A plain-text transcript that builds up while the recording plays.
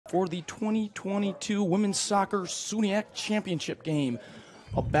for the 2022 Women's Soccer SUNYAC Championship game.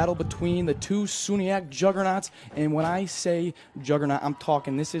 A battle between the two SUNYAC juggernauts, and when I say juggernaut, I'm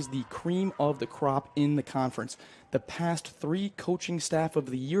talking this is the cream of the crop in the conference. The past 3 Coaching Staff of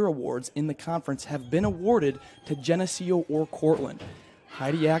the Year awards in the conference have been awarded to Geneseo or Cortland.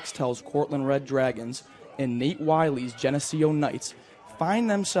 Heidi Axtell's Cortland Red Dragons and Nate Wiley's Geneseo Knights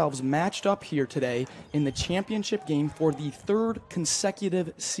find themselves matched up here today in the championship game for the 3rd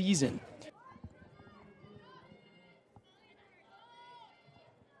consecutive season.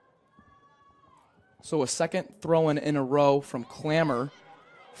 So a second throw-in in a row from Clammer.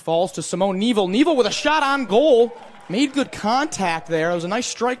 Falls to Simone Neville. Neville with a shot on goal. Made good contact there. It was a nice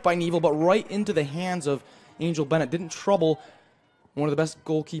strike by Neville, but right into the hands of Angel Bennett. Didn't trouble one of the best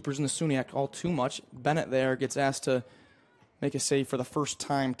goalkeepers in the SUNYAC all too much. Bennett there gets asked to make a save for the first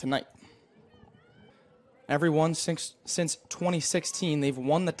time tonight. Everyone since 2016, they've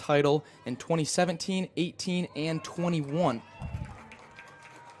won the title in 2017, 18, and 21.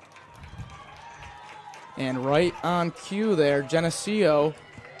 And right on cue there, Geneseo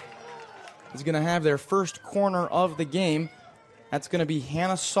is going to have their first corner of the game. That's going to be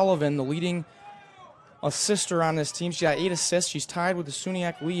Hannah Sullivan, the leading assister on this team. She got 8 assists. She's tied with the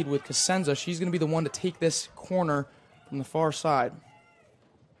SUNYAC lead with Cosenza. She's going to be the one to take this corner from the far side.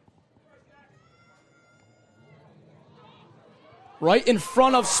 Right in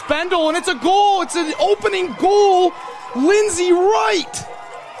front of Spendle, and it's a goal. It's an opening goal. Lindsay Wright.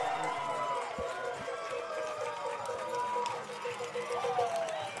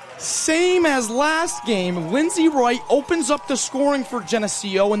 Same as last game, Lindsay Wright opens up the scoring for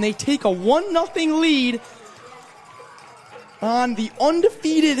Geneseo, and they take a 1-0 lead on the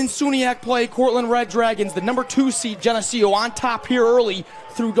undefeated in SUNYAC play, Cortland Red Dragons, the number 2 seed Geneseo on top here early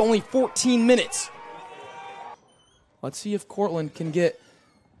through only 14 minutes. Let's see if Cortland can get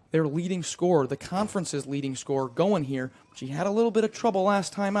their leading scorer, the conference's leading scorer, going here. She had a little bit of trouble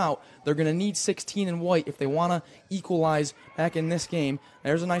last time out. They're going to need 16 in white if they want to equalize back in this game.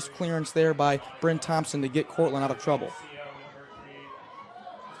 There's a nice clearance there by Bryn Thompson to get Cortland out of trouble.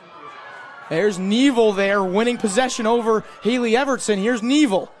 There's Neville there winning possession over Haley Evertson. Here's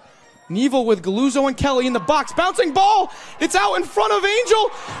Neville. Neville with Galuzzo and Kelly in the box. Bouncing ball. It's out in front of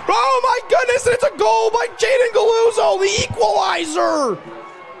Angel. Oh my goodness, and it's a goal by Jaden Galuzzo, the equalizer.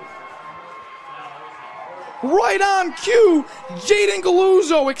 Right on cue, Jaden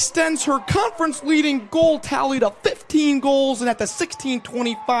Galuzzo extends her conference-leading goal tally to 15 goals, and at the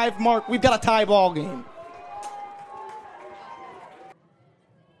 16:25 mark, we've got a tie ball game.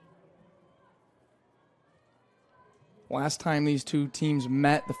 Last time these two teams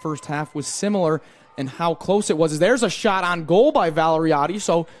met, the first half was similar, and how close it was. There's a shot on goal by Valeriati,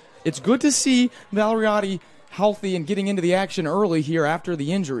 so it's good to see Valeriati healthy and getting into the action early here after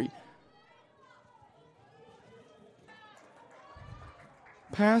the injury.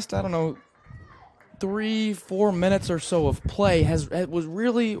 Past, 3-4 minutes or so of play it was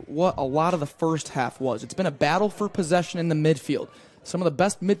really what a lot of the first half was. It's been a battle for possession in the midfield. Some of the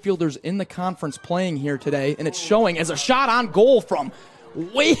best midfielders in the conference playing here today, and it's showing as a shot on goal from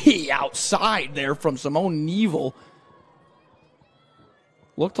way outside there from Simone Neville.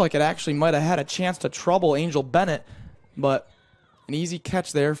 Looked like it actually might have had a chance to trouble Angel Bennett, but an easy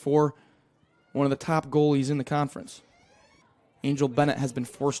catch there for one of the top goalies in the conference. Angel Bennett has been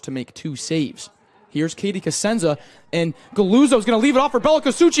forced to make 2 saves. Here's Katie Cosenza, and Galuzzo's going to leave it off for Bella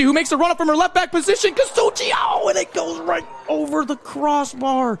Casucci, who makes a run up from her left back position. Casucci, oh, and it goes right over the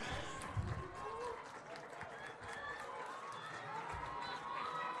crossbar.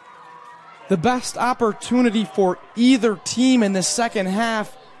 The best opportunity for either team in the second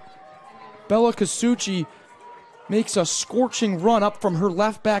half. Bella Casucci makes a scorching run up from her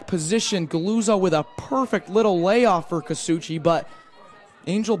left back position. Galuzzo with a perfect little layoff for Casucci, but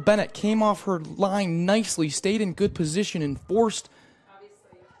Angel Bennett came off her line nicely, stayed in good position, and forced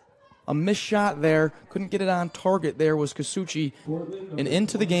a missed shot there. Couldn't get it on target there was Casucci. And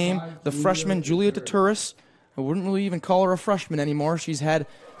into the game, the freshman Julia DeTuris. I wouldn't really even call her a freshman anymore. She's had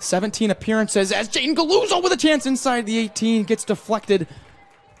 17 appearances as Jaden Galuzzo with a chance inside the 18 gets deflected.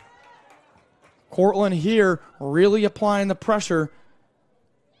 Cortland here really applying the pressure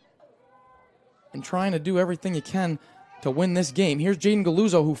and trying to do everything you can to win this game. Here's Jaden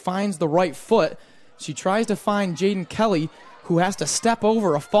Galuzzo, who finds the right foot. She tries to find Jaden Kelly, who has to step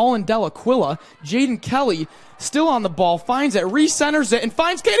over a fallen Delaquila. Jaden Kelly still on the ball, finds it, recenters it, and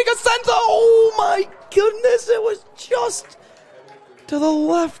finds Katie Cosenza. Oh my goodness, it was just to the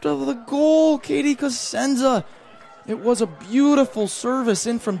left of the goal. Katie Cosenza. It was a beautiful service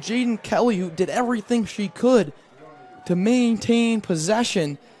in from Jaden Kelly, who did everything she could to maintain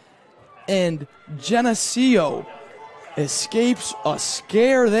possession And Geneseo escapes a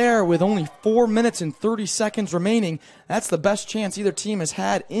scare there with only 4 minutes and 30 seconds remaining. That's the best chance either team has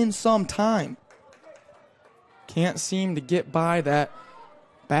had in some time. Can't seem to get by that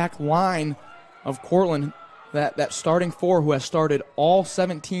back line of Cortland, that starting four who has started all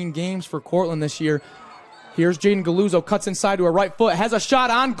 17 games for Cortland this year. Here's Jaden Galuzzo, cuts inside to her right foot, has a shot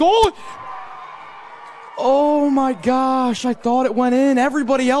on goal. Oh my gosh, I thought it went in.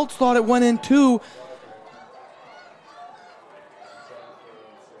 Everybody else thought it went in too.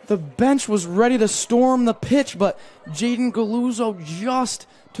 The bench was ready to storm the pitch, but Jaden Galuzzo just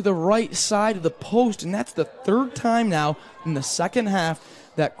to the right side of the post, and that's the third time now in the second half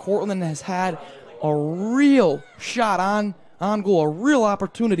that Cortland has had a real shot on goal, a real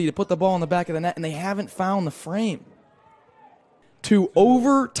opportunity to put the ball in the back of the net, and they haven't found the frame. To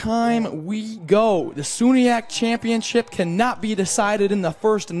overtime we go. The SUNYAC championship cannot be decided in the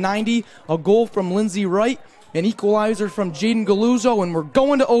first 90. A goal from Lindsay Wright, an equalizer from Jaden Galuzzo, and we're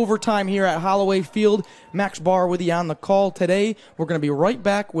going to overtime here at Holloway Field. Max Barr with you on the call today. We're going to be right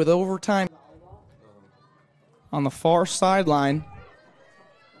back with overtime. On the far sideline,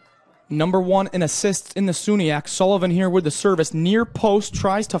 number one in assists in the SUNYAC. Sullivan here with the service. Near post,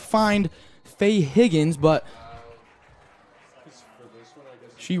 tries to find Faye Higgins, but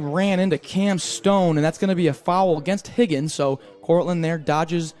she ran into Cam Stone, and that's going to be a foul against Higgins, so Cortland there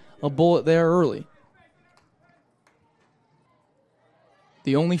dodges a bullet there early.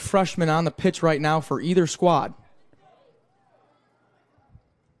 The only freshman on the pitch right now for either squad.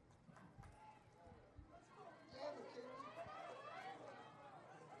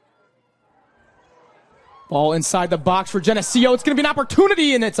 Ball inside the box for Geneseo. It's going to be an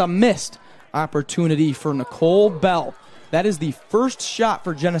opportunity, and it's a missed opportunity for Nicole Bell. That is the first shot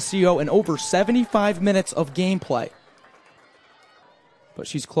for Geneseo in over 75 minutes of gameplay. But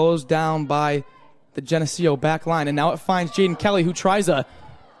she's closed down by the Geneseo back line, and now it finds Jaden Kelly, who tries to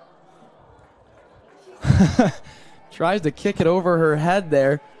kick it over her head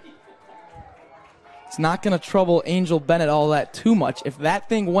there. It's not going to trouble Angel Bennett all that too much. If that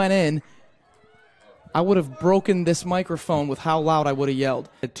thing went in, I would have broken this microphone with how loud I would have yelled.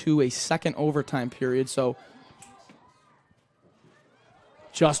 To a second overtime period, so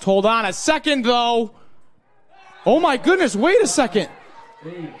just hold on a second, though. Oh, my goodness, wait a second.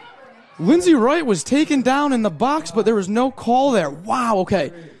 Lindsay Wright was taken down in the box, but there was no call there. Wow,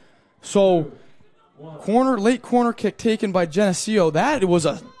 okay. So, late corner kick taken by Geneseo. That was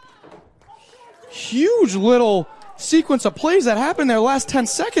a huge little sequence of plays that happened there last 10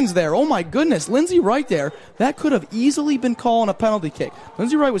 seconds there. Oh, my goodness. Lindsay Wright there. That could have easily been calling a penalty kick.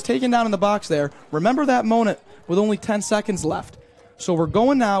 Lindsay Wright was taken down in the box there. Remember that moment with only 10 seconds left. So we're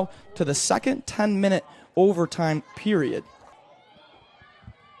going now to the second 10-minute overtime period.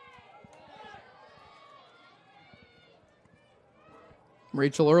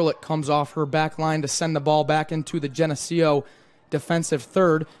 Rachel Ehrlich comes off her back line to send the ball back into the Geneseo defensive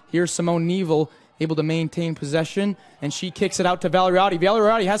third. Here's Simone Neville able to maintain possession, and she kicks it out to Valeriotti.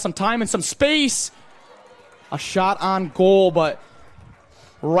 Valeriotti has some time and some space. A shot on goal, but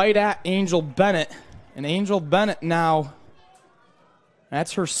right at Angel Bennett. And Angel Bennett now,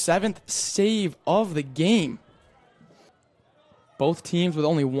 that's her 7th save of the game. Both teams with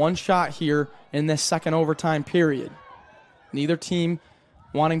only one shot here in this second overtime period. Neither team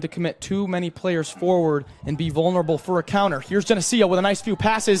wanting to commit too many players forward and be vulnerable for a counter. Here's Geneseo with a nice few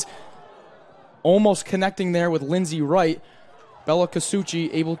passes. Almost connecting there with Lindsay Wright. Bella Casucci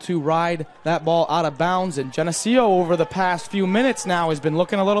able to ride that ball out of bounds. And Geneseo over the past few minutes now has been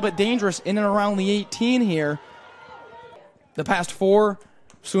looking a little bit dangerous in and around the 18 here. The past 4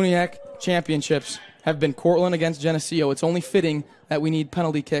 SUNYAC championships have been Cortland against Geneseo. It's only fitting that we need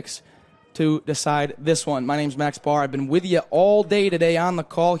penalty kicks to decide this one. My name's Max Barr. I've been with you all day today on the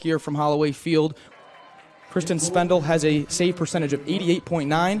call here from Holloway Field. Kristen Spendel has a save percentage of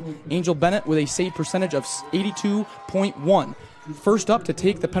 88.9. Angel Bennett with a save percentage of 82.1. First up to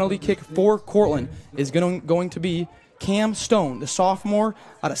take the penalty kick for Cortland is going to be Cam Stone, the sophomore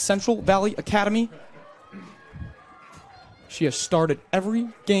out of Central Valley Academy. She has started every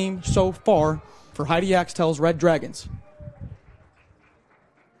game so far for Heidi Axtell's Red Dragons.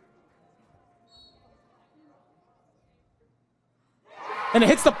 And it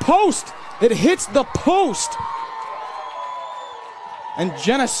hits the post. It hits the post. And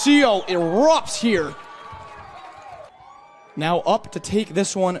Geneseo erupts here. Now up to take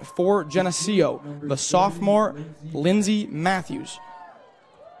this one for Geneseo, the sophomore Lindsay Matthews.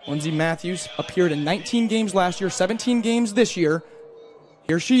 Lindsay Matthews appeared in 19 games last year, 17 games this year.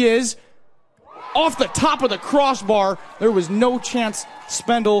 Here she is. off the top of the crossbar. There was no chance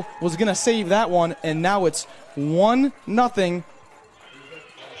Spendel was going to save that one, and now it's 1-0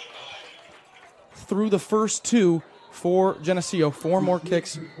 through the first two for Geneseo. 4 more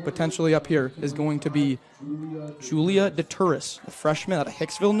kicks potentially up here is going to be Julia DeTuris, a freshman out of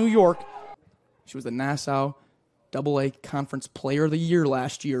Hicksville, New York. She was the Nassau AA Conference Player of the Year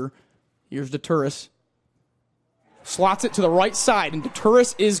last year. Here's DeTuris. Slots it to the right side, and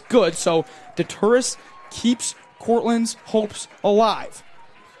DeTuris is good, so DeTuris keeps Cortland's hopes alive.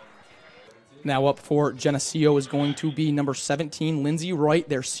 Now up for Geneseo is going to be number 17, Lindsay Wright,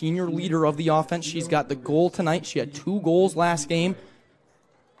 their senior leader of the offense. She's got the goal tonight. She had 2 goals last game.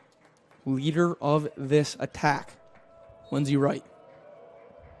 Leader of this attack, Lindsay Wright.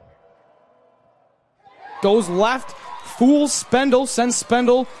 Goes left, fools Spendel, sends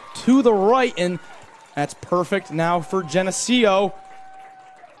Spendel to the right, and that's perfect now for Geneseo.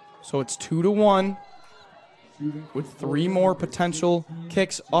 So it's 2-1 with 3 more potential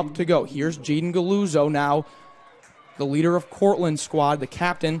kicks up to go. Here's Jaden Galuzzo now, the leader of Cortland's squad, the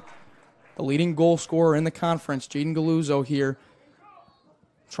captain, the leading goal scorer in the conference. Jaden Galuzzo here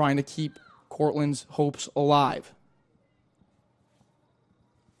trying to keep Cortland's hopes alive.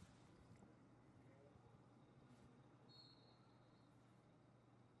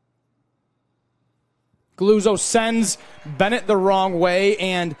 Galuzzo sends Bennett the wrong way,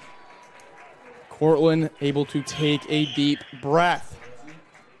 and Cortland able to take a deep breath.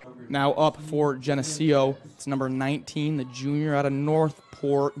 Now up for Geneseo, it's number 19, the junior out of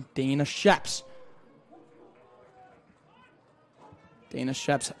Northport, Dana Sheps. Dana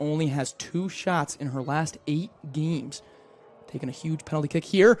Sheps only has 2 shots in her last 8 games. Taking a huge penalty kick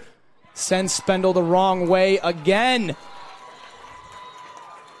here. Sends Spendel the wrong way again.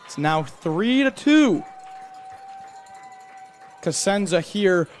 It's now 3-2. Cosenza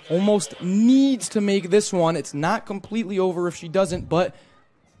here almost needs to make this one. It's not completely over if she doesn't, but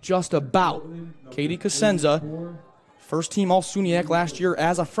just about. Katie Cosenza, first team All-SUNYAC last year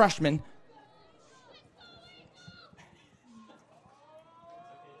as a freshman.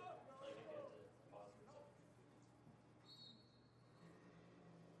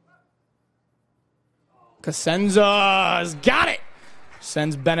 Cosenza's got it.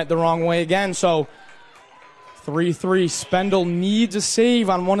 Sends Bennett the wrong way again, so 3-3. Spendel needs a save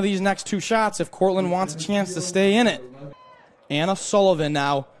on one of these next 2 shots if Cortland wants a chance to stay in it. Anna Sullivan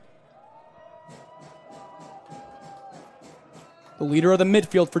now, the leader of the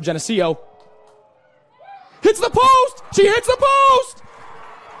midfield for Geneseo. Hits the post! She hits the post!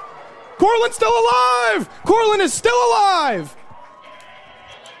 Cortland's still alive! Cortland is still alive!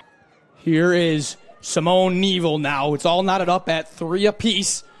 Here is Simone Neville now. It's all knotted up at 3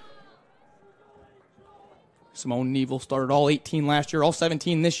 apiece. Simone Neville started all 18 last year, all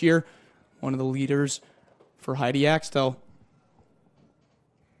 17 this year. One of the leaders for Heidi Axtell.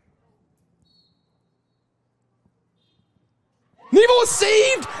 Neville is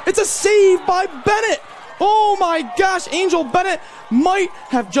saved! It's a save by Bennett! Oh my gosh, Angel Bennett might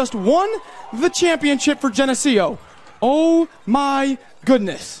have just won the championship for Geneseo. Oh my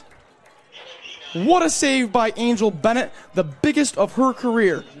goodness. What a save by Angel Bennett, the biggest of her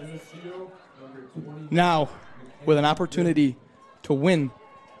career. Now, with an opportunity to win.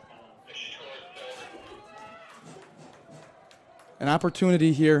 An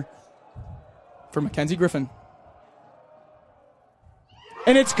opportunity here for Mackenzie Griffin.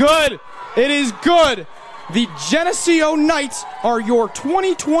 And it's good. It is good. The Geneseo Knights are your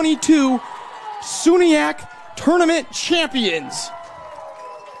 2022 SUNYAC Tournament champions.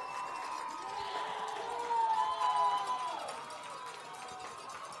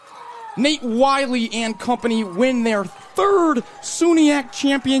 Nate Wiley and company win their 3rd SUNYAC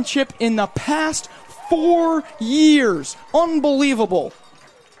championship in the past 4 years. Unbelievable.